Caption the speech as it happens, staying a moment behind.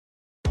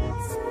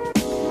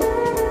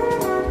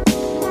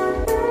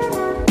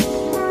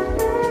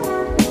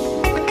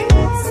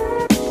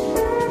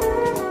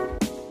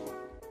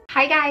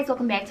Hi guys,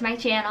 welcome back to my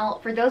channel.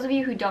 For those of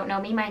you who don't know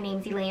me, my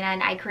name's Elena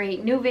and I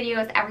create new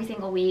videos every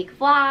single week,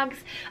 vlogs.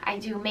 I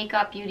do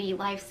makeup, beauty,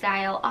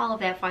 lifestyle, all of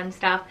that fun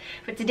stuff.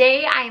 But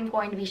today I am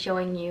going to be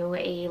showing you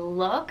a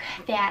look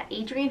that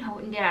Adrienne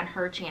Houghton did on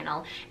her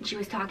channel. And she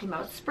was talking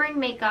about spring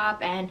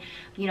makeup and,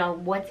 you know,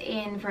 what's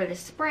in for the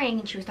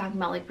spring. And she was talking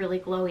about like really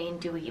glowy and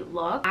dewy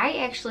look. I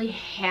actually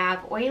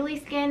have oily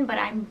skin, but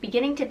I'm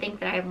beginning to think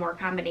that I have more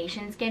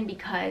combination skin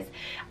because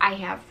I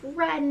have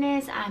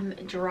redness, I'm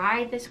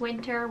dry this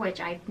winter, which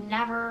I've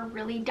never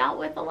really dealt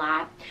with a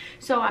lot.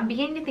 So I'm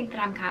beginning to think that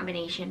I'm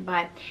combination,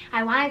 but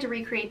I wanted to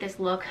recreate this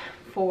look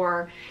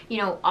for, you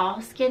know, all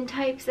skin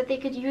types that they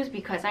could use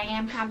because I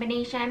am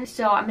combination.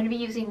 So I'm going to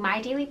be using my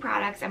daily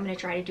products. I'm going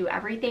to try to do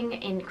everything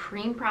in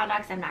cream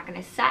products. I'm not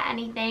going to set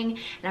anything,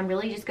 and I'm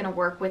really just going to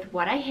work with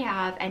what I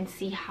have and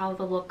see how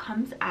the look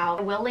comes out.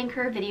 I will link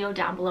her video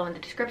down below in the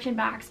description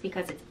box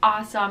because it's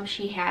awesome.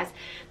 She has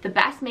the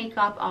best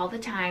makeup all the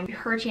time.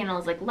 Her channel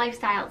is like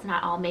lifestyle. It's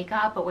not all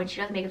makeup, but when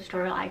she does a makeup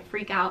tutorial, I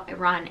freak out, I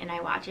run, and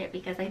I watch it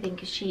because I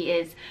think she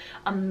is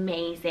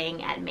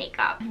amazing at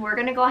makeup. We're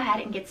going to go ahead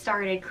and get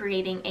started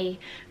creating a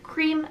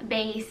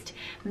cream-based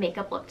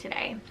makeup look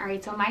today.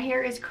 Alright, so my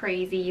hair is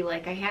crazy.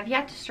 Like, I have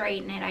yet to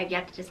straighten it. I have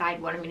yet to decide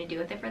what I'm going to do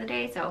with it for the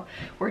day, so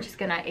we're just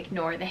going to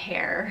ignore the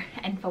hair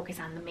and focus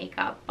on the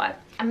makeup.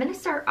 But I'm going to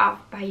start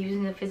off by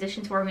using the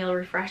Physicians Formula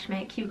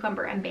Refreshment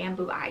Cucumber and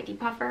Bamboo Eye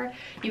Depuffer.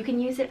 You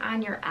can use it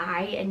on your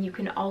eye, and you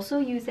can also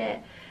use it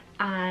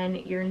on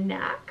your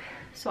neck.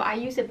 So I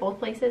use it both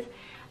places.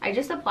 I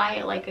just apply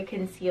it like a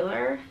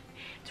concealer.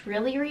 It's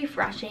really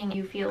refreshing.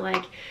 You feel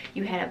like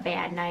you had a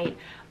bad night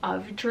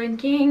of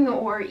drinking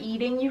or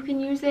eating, you can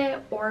use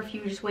it. Or if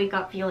you just wake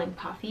up feeling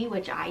puffy,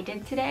 which I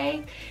did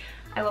today.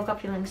 I woke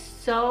up feeling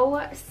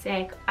so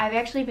sick. I've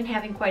actually been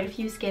having quite a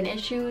few skin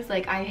issues.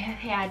 Like, I have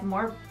had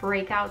more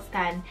breakouts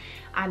than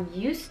I'm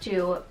used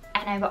to,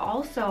 and I've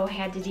also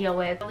had to deal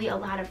with really a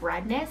lot of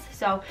redness.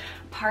 So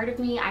part of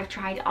me, I've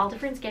tried all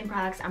different skin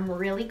products. I'm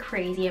really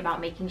crazy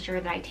about making sure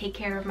that I take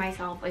care of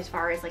myself as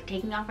far as like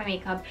taking off my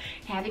makeup,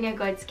 having a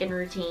good skin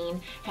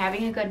routine,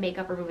 having a good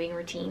makeup removing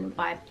routine,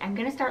 but I'm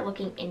gonna start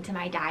looking into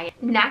my diet.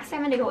 Next,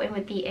 I'm gonna go in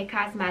with the It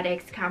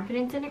Cosmetics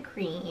Confidence in a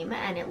Cream,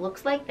 and it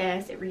looks like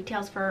this. It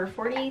retails for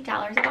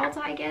 $48 at Ulta.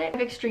 I get it. I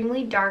have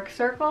extremely dark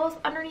circles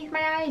underneath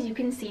my eyes. You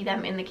can see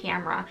them in the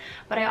camera,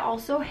 but I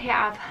also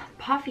have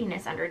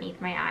puffiness underneath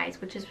my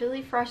eyes, which is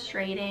really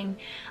frustrating.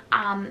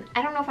 I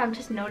don't know if I'm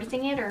just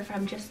noticing it or if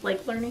I'm just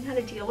like learning how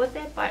to deal with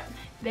it, but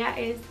that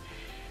is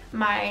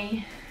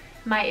my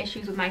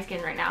issues with my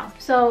skin right now.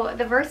 So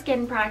the first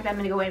skin product I'm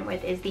going to go in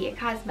with is the It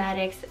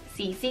Cosmetics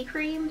CC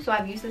Cream. So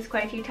I've used this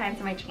quite a few times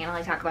on my channel.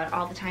 I talk about it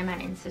all the time on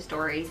Insta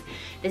stories.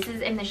 This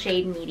is in the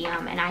shade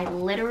medium, and I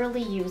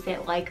literally use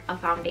it like a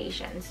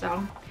foundation.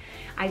 So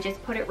I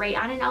just put it right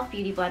on an e.l.f.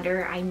 Beauty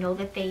blender. I know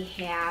that they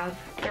have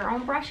their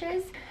own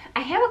brushes. I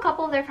have a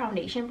couple of their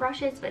foundation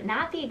brushes, but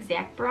not the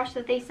exact brush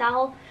that they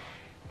sell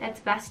that's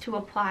best to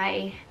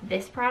apply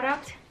this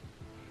product.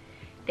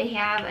 They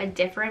have a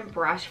different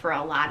brush for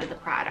a lot of the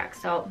products.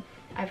 So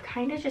I've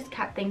kind of just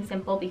kept things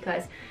simple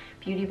because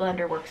Beauty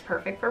Blender works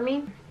perfect for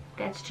me.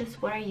 That's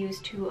just what I use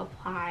to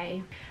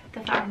apply the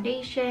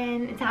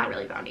foundation. It's not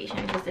really foundation,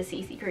 it's just a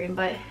CC cream,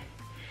 but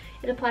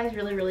it applies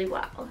really, really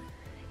well.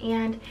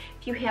 And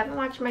if you haven't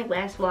watched my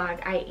last vlog,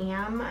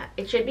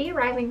 it should be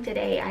arriving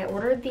today. I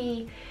ordered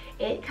the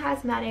It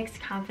Cosmetics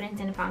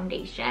Confidence in a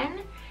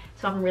Foundation,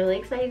 so I'm really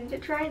excited to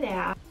try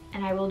that.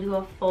 And I will do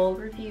a full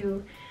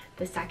review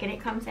the second it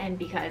comes in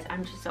because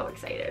I'm just so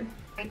excited.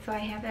 Right, so I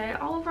have it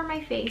all over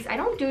my face. I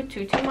don't do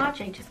too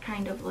much. I just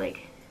kind of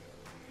like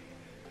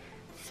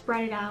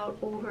spread it out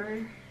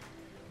over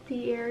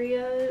the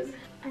areas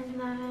and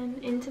then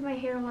into my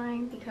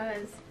hairline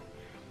because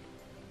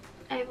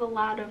I have a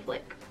lot of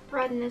like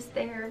redness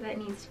there that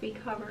needs to be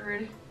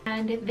covered.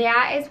 And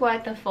that is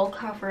what the full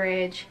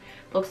coverage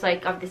looks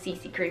like of the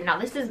CC cream. Now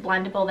this is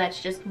blendable.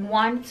 That's just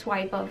one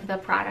swipe of the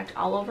product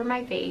all over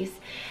my face,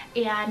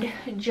 and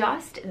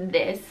just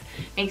this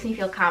makes me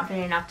feel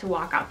confident enough to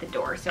walk out the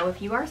door. So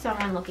if you are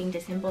someone looking to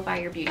simplify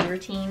your beauty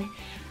routine,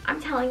 I'm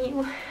telling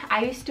you,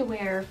 I used to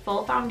wear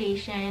full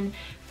foundation,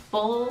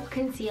 full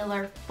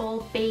concealer,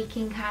 full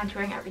baking,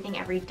 contouring, everything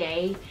every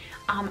day.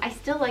 I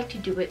still like to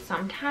do it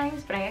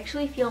sometimes, but I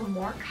actually feel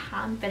more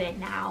confident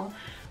now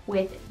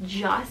with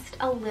just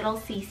a little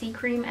CC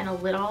cream and a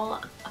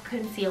little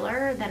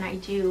concealer than I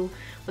do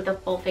with a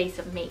full face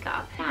of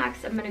makeup.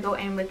 Next, I'm going to go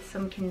in with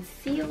some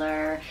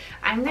concealer.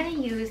 I'm going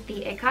to use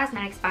the It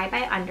Cosmetics Bye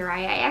Bye Under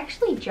Eye. I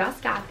actually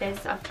just got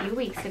this a few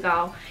weeks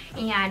ago,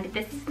 and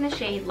this is in the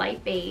shade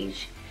Light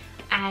Beige.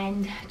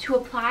 And to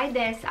apply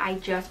this, I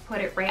just put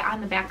it right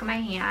on the back of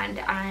my hand,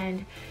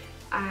 and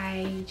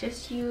I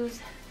just use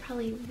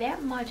probably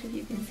that much, as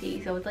you can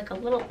see. So it's like a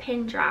little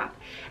pin drop,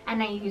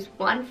 and I use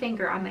one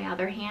finger on my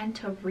other hand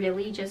to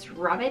really just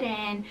rub it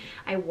in.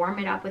 I warm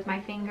it up with my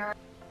finger.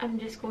 I'm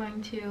just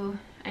going to,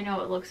 I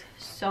know it looks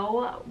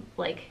so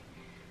like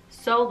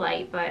so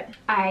light, but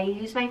I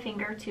use my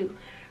finger to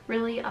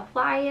really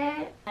apply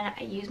it. And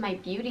I use my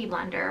beauty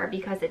blender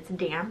because it's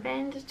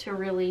dampened to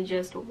really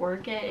just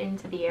work it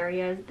into the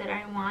areas that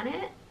I want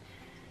it.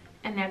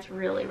 And that's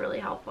really, really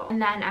helpful.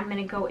 And then I'm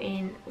gonna go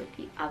in with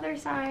the other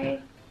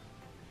side.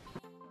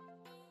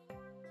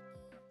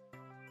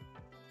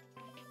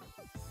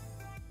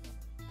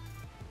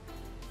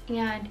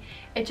 And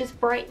it just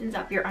brightens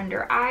up your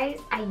under eyes.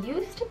 I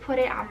used to put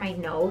it on my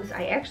nose.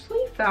 I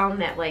actually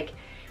found that, like,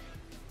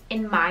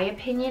 in my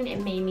opinion, it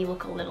made me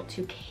look a little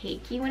too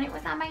cakey when it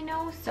was on my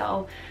nose.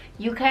 So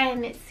you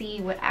can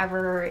see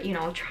whatever, you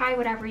know, try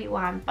whatever you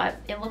want, but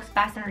it looks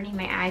best underneath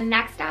my eyes. The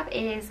next step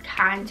is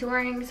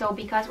contouring. So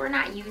because we're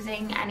not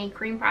using any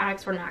cream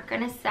products, we're not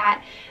gonna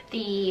set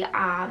the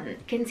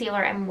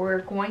concealer, and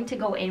we're going to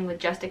go in with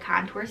just a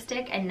contour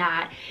stick and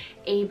not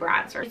a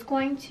bronzer. It's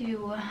going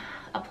to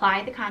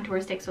apply the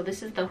contour stick. So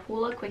this is the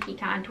Hoola Quickie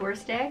contour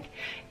stick.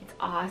 It's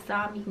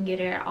awesome. You can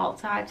get it at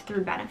Ulta. It's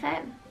through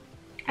Benefit.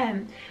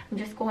 I'm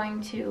just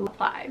going to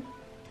apply.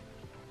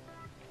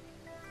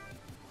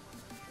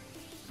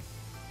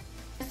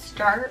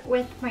 Start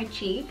with my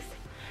cheeks.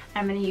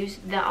 I'm going to use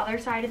the other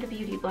side of the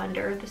beauty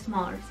blender, the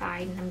smaller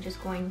side, and I'm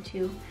just going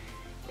to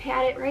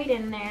pat it right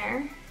in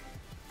there.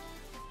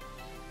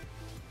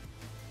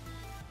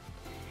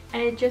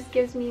 And it just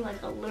gives me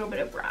like a little bit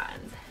of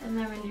bronze. And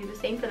then I'm going to do the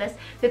same for this.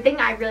 The thing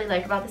I really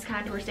like about this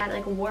contour is that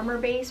like a warmer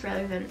base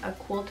rather than a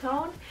cool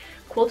tone.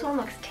 Cool tone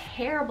looks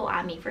terrible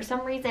on me. For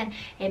some reason,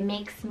 it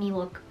makes me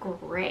look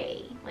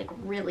gray, like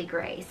really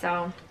gray.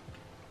 So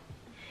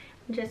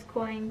I'm just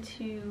going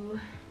to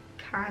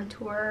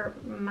contour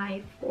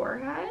my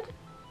forehead.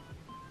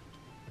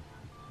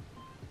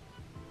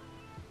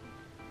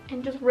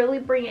 And just really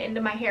bring it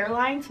into my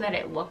hairline so that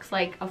it looks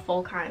like a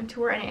full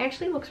contour, and it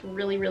actually looks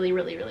really, really,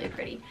 really, really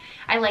pretty.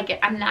 I like it.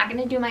 I'm not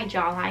going to do my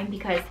jawline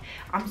because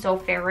I'm so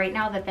fair right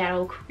now that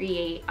that'll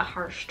create a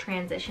harsh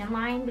transition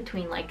line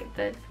between like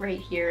the right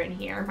here and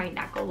here. My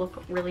neck will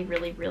look really,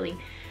 really, really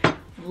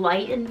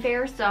light and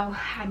fair, so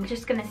I'm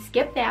just going to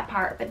skip that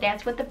part, but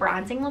that's what the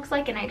bronzing looks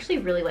like, and I actually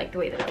really like the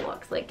way that it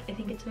looks. Like, I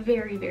think it's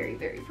very, very,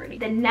 very pretty.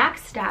 The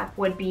next step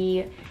would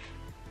be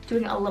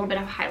doing a little bit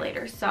of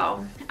highlighter.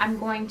 So I'm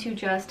going to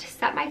just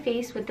set my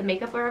face with the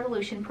Makeup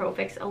Revolution Pro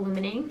Fix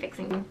Illuminating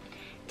Fixing.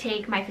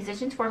 Take my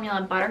Physicians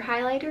Formula Butter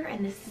Highlighter,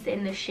 and this is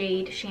in the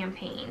shade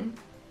Champagne.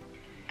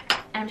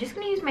 And I'm just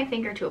going to use my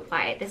finger to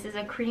apply it. This is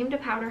a cream to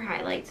powder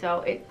highlight, so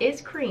it is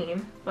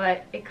cream,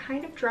 but it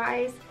kind of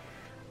dries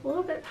a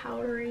little bit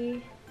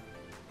powdery.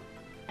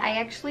 I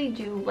actually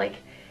do like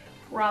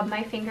rub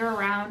my finger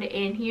around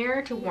in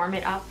here to warm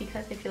it up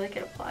because I feel like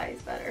it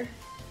applies better.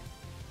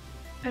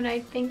 And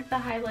I think the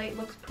highlight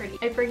looks pretty.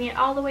 I bring it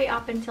all the way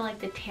up until like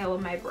the tail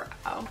of my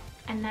brow.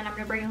 And then I'm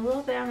gonna bring a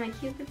little bit on my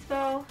Cupid's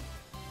bow.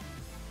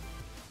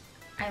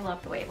 I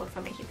love the way it looks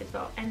on my Cupid's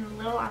bow. And a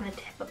little on the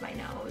tip of my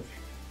nose.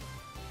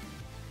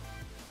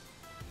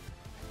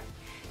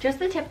 Just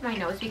the tip of my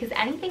nose, because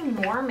anything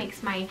more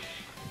makes my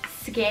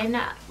skin,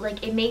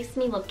 like, it makes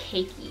me look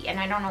cakey, and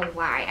I don't know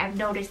why. I've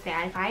noticed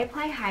that if I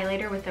apply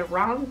highlighter with the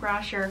wrong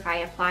brush, or if I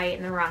apply it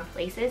in the wrong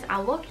places,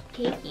 I'll look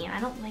cakey, and I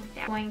don't like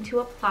that. I'm going to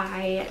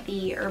apply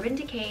the Urban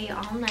Decay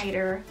All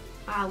Nighter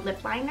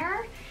lip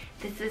liner.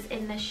 This is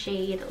in the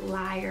shade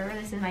Liar.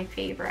 This is my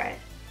favorite.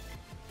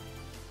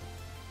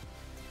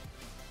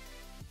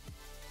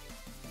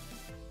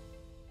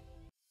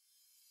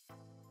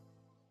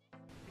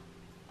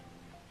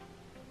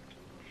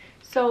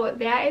 So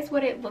that is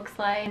what it looks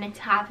like. I'm going to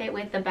top it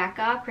with the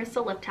Becca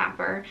Crystal Lip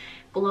Topper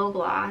Glow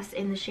Gloss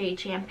in the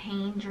shade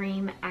Champagne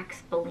Dream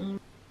X Bellini.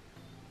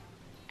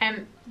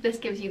 And this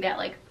gives you that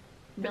like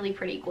really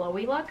pretty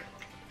glowy look.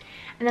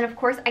 And then of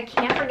course I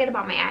can't forget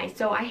about my eyes.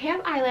 So I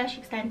have eyelash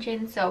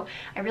extensions, so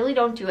I really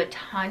don't do a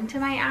ton to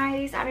my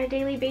eyes on a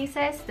daily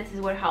basis. This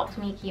is what helps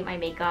me keep my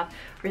makeup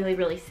really,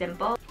 really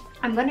simple.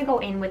 I'm going to go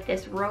in with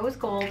this Rose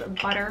Gold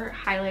Butter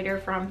Highlighter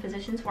from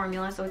Physicians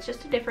Formula. So it's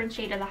just a different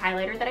shade of the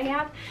highlighter that I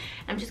have.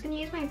 I'm just going to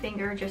use my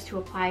finger just to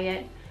apply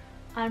it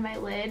on my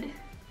lid,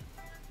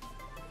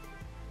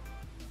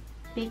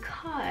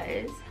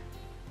 because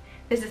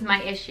this is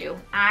my issue.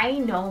 I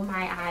know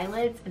my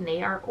eyelids and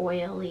they are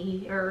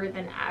oilier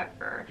than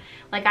ever.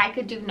 Like, I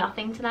could do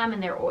nothing to them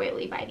and they're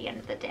oily by the end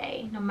of the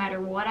day, no matter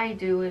what I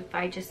do if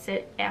I just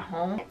sit at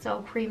home.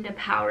 So cream to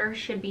powder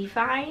should be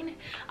fine.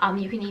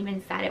 You can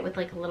even set it with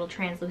like a little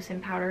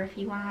translucent powder if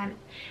you want,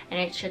 and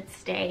it should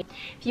stay.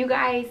 If you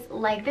guys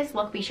like this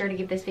look, be sure to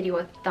give this video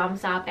a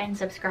thumbs up and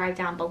subscribe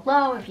down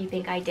below if you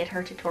think I did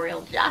her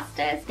tutorial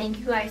justice. Thank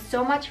you guys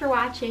so much for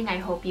watching. I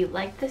hope you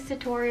liked this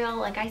tutorial.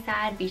 Like I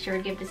said, be sure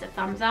to give this a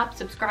thumbs up,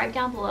 subscribe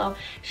down below,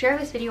 share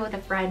this video with a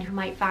friend who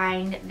might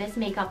find this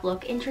makeup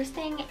look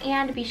interesting,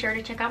 and be sure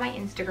to check out my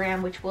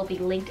Instagram, which will be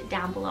linked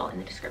down below in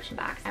the description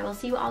box. I will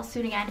see you all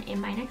soon again in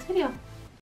my next video.